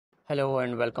Hello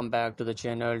and welcome back to the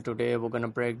channel. Today we're gonna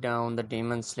break down the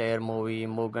Demon Slayer movie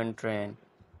Mugen Train.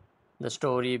 The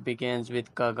story begins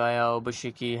with Kagaya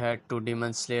Obushiki head to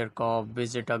Demon Slayer Corp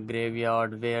visit a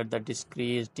graveyard where the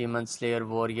deceased Demon Slayer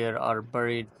warrior are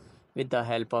buried with the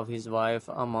help of his wife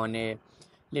Amane,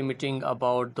 limiting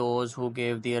about those who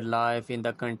gave their life in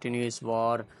the continuous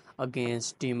war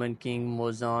against Demon King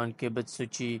Mozan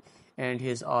Kibutsuchi and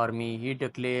his army. He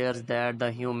declares that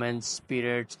the human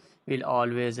spirits will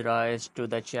always rise to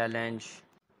the challenge.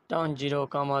 Tanjiro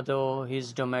Kamado,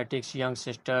 his domestic young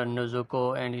sister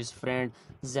Nozuko, and his friend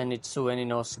Zenitsu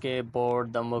and Inosuke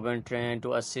board the Mugen train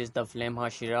to assist the Flame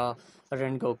Hashira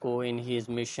Rengoku in his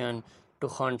mission to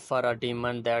hunt for a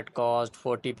demon that caused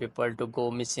 40 people to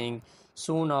go missing.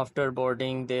 Soon after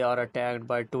boarding, they are attacked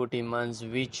by two demons,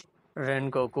 which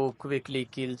Rengoku quickly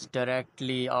kills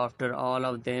directly after all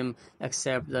of them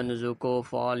except the Nezuko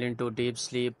fall into deep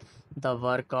sleep. The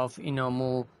work of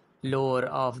Inamu, lore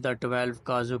of the 12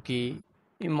 Kazuki.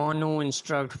 Imanu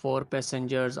instructs four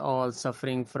passengers, all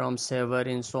suffering from severe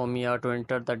insomnia, to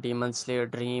enter the Demon Slayer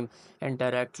dream and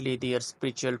directly their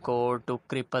spiritual core to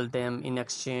cripple them. In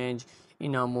exchange,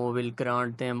 Inamu will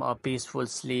grant them a peaceful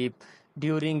sleep.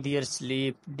 During their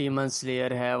sleep, Demon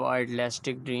Slayer have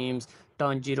idealistic dreams.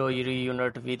 Tanjiro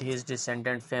reunite with his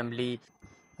descendant family.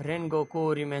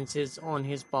 Rengoku reminisces on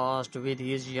his past with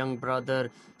his young brother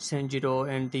Senjiro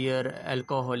and their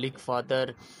alcoholic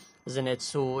father.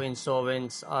 Zenitsu,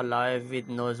 insolvent, alive with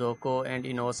Nozoko and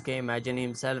Inosuke, imagine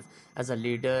himself as a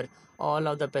leader. All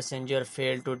of the passengers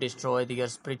fail to destroy their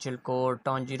spiritual core.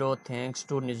 Tanjiro, thanks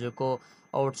to Nizuko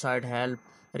outside help,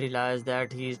 realizes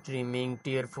that he is dreaming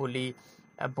tearfully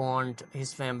abandoned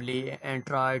his family and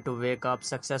tried to wake up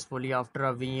successfully after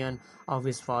a vision of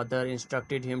his father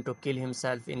instructed him to kill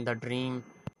himself in the dream.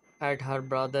 At her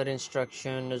brother's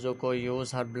instruction, Nezuko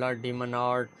used her blood demon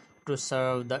art to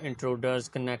serve the intruder's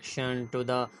connection to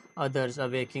the others,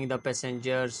 awakening the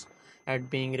passengers.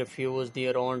 At being refused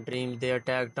their own dreams, they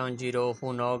attacked Tanjiro,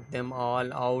 who knocked them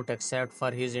all out except for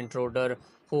his intruder,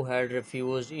 who had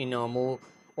refused Inamu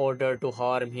order to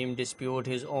harm him, dispute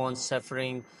his own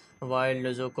suffering. While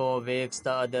Nezuko awakes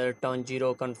the other,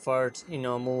 Tanjiro comforts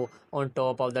Inamu on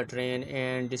top of the train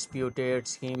and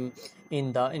disputes him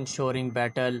in the ensuing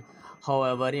battle.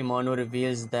 However, Imanu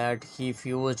reveals that he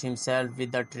fused himself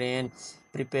with the train,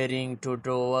 preparing to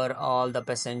draw all the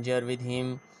passengers with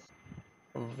him.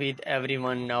 With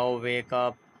everyone now wake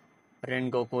up,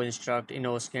 Rengoku instructs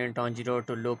Inosuke and Tanjiro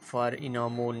to look for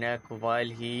Inamu neck while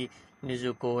he,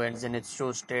 Nizuko, and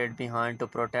Zenitsu stayed behind to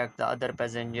protect the other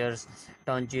passengers.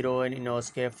 Tanjiro and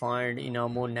Inosuke find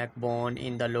Inamu neck bone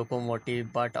in the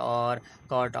locomotive but are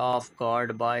caught off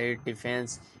guard by its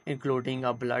defense, including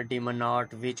a blood demon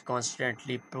art which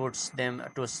constantly puts them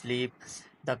to sleep.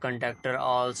 The conductor,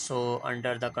 also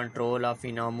under the control of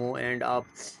Inamu, end up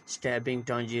stabbing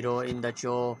Tanjiro in the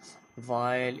jaw.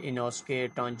 While Inosuke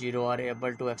and Tanjiro are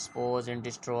able to expose and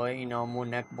destroy Inamu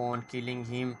neckbone, killing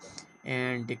him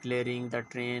and declaring the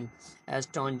train. As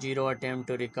Tanjiro attempts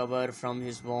to recover from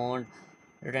his wound,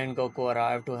 Rengoku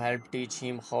arrives to help teach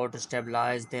him how to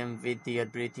stabilize them with their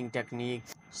breathing technique.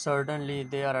 Suddenly,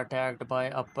 they are attacked by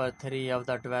upper three of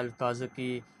the 12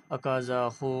 Kazuki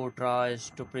Akaza, who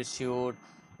tries to pursue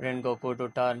Rengoku to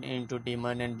turn into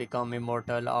demon and become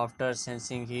immortal. After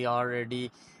sensing he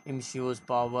already imbues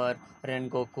power,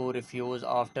 Rengoku refuses,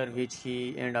 after which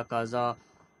he and Akaza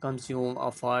consume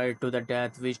a fight to the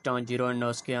death, which Tanjiro and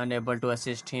Nosuke are unable to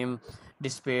assist him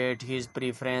despite his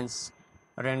preference.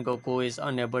 Rengoku is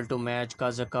unable to match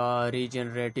Kazaka's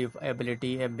regenerative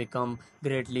ability and become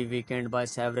greatly weakened by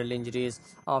several injuries.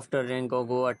 After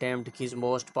Rengoku attempts his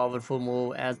most powerful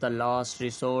move as the last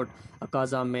resort,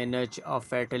 Akaza manages to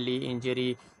fatally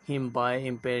injure him by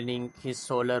impaling his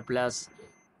solar plus.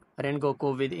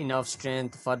 Rengoku, with enough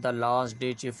strength for the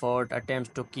last-ditch effort, attempts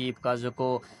to keep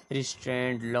Kazuko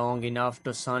restrained long enough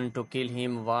to Sun to kill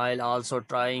him while also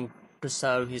trying to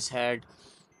serve his head.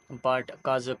 But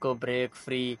Kazuko breaks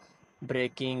free,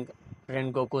 breaking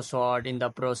Rengoku's sword in the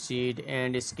proceed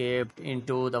and escaped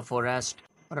into the forest.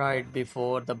 Right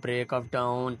before the break of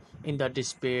dawn, in the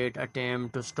desperate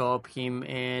attempt to stop him,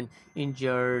 an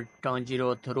injured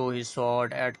Tanjiro threw his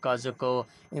sword at Kazuko,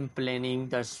 impaling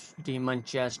the demon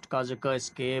chest. Kazuko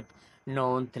escaped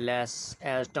nonetheless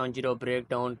as Tanjiro breaks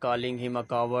down, calling him a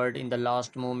coward. In the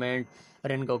last moment,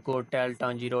 Rengoku tells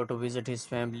Tanjiro to visit his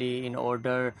family in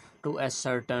order to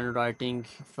ascertain writing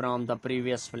from the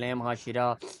previous Flame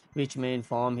Hashira, which may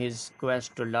inform his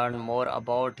quest to learn more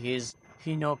about his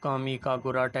Hinokami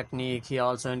Kagura technique. He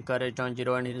also encouraged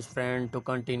Tanjiro and his friend to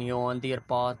continue on their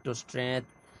path to strength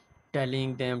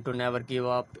telling them to never give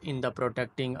up in the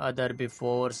protecting other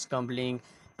before succumbing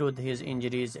to his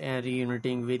injuries and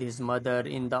reuniting with his mother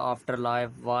in the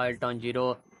afterlife while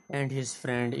Tanjiro and his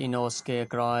friend Inosuke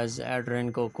cries at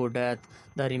Rengoku death.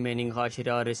 The remaining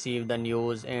Hashira receive the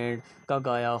news and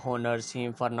Kagaya honors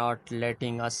him for not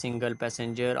letting a single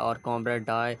passenger or comrade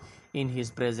die in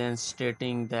his presence,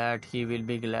 stating that he will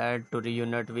be glad to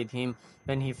reunite with him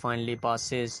when he finally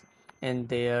passes. And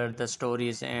there the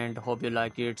stories end. Hope you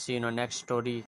like it. See you in the next story.